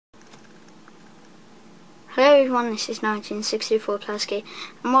Hello everyone, this is 1964 Plasky,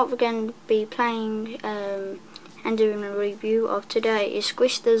 and what we're going to be playing and doing a review of today is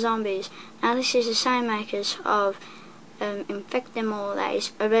Squish the Zombies. Now this is the same makers of Infect Them All. That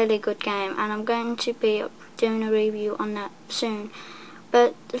is a really good game, and I'm going to be doing a review on that soon.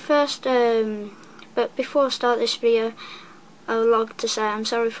 But before I start this video, I would like to say I'm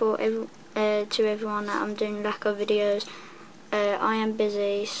sorry to everyone that I'm doing lack of videos. I am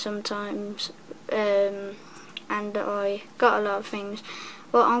busy sometimes, and I got a lot of things.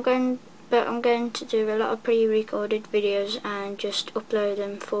 But I'm going to do a lot of pre-recorded videos and just upload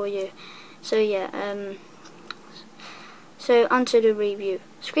them for you. So yeah, so onto the review.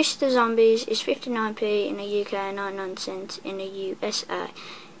 Squish the Zombies is 59p in the UK and 99 cents in the USA.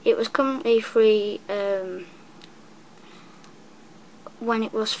 It was currently free when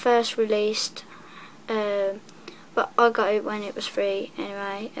it was first released. But I got it when it was free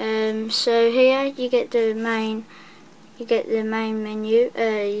anyway. So here you get the main menu.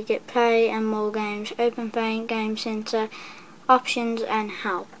 You get play and more games, open play, game center, options and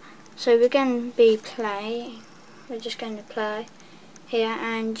help. So we're going to be play. We're just going to play here,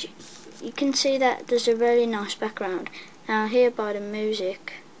 and you can see that there's a really nice background. Now here by the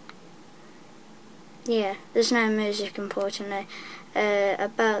music. Yeah, there's no music unfortunately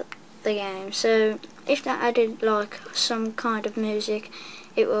about the game. So if that added like some kind of music,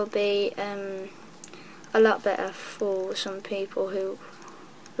 it will be a lot better for some people who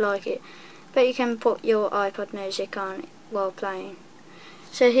like it. But you can put your iPod music on while playing.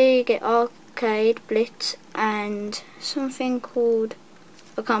 So here you get arcade, blitz, and something called,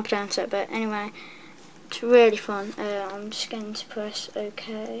 I can't pronounce it, but anyway, it's really fun. I'm just going to press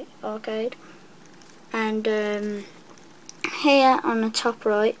OK, arcade, and here on the top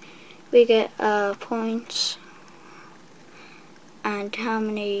right we get points and how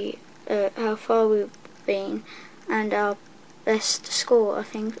far we've been and our best score, I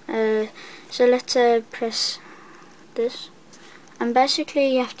think. So let's press this, and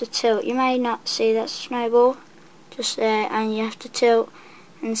basically you have to tilt. You may not see that snowball just there, and you have to tilt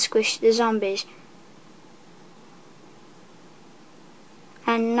and squish the zombies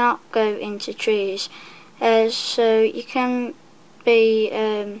and not go into trees. So you can be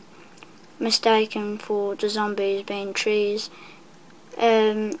mistaken for the zombies being trees,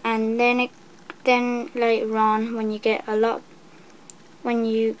 and then later on, when you get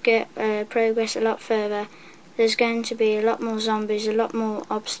progress a lot further, there's going to be a lot more zombies, a lot more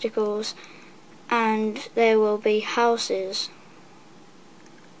obstacles, and there will be houses.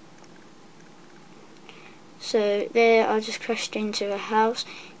 So there I just crashed into a house.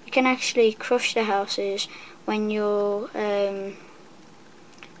 You can actually crush the houses when you're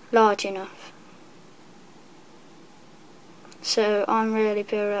large enough. So I'm really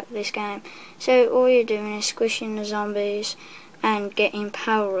poor at this game. So all you're doing is squishing the zombies and getting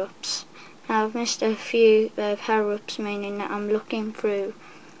power-ups. Now I've missed a few power-ups, meaning that I'm looking through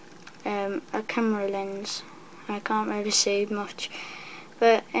a camera lens. I can't really see much.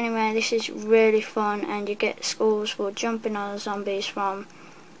 But anyway, this is really fun, and you get scores for jumping on zombies from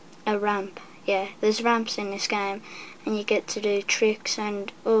a ramp. Yeah, there's ramps in this game, and you get to do tricks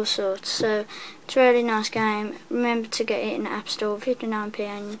and all sorts. So it's a really nice game. Remember to get it in the App Store, 59p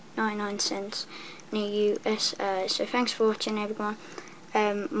and 99 cents in the USA. So thanks for watching everyone.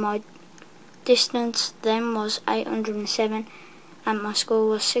 My distance then was 807 and my score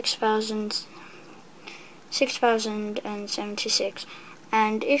was 6,076.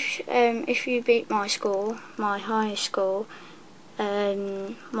 And if you beat my score, my high score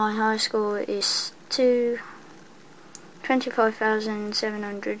is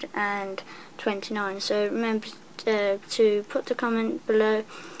 25,729. So remember to put the comment below,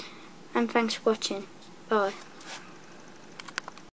 and thanks for watching. Bye.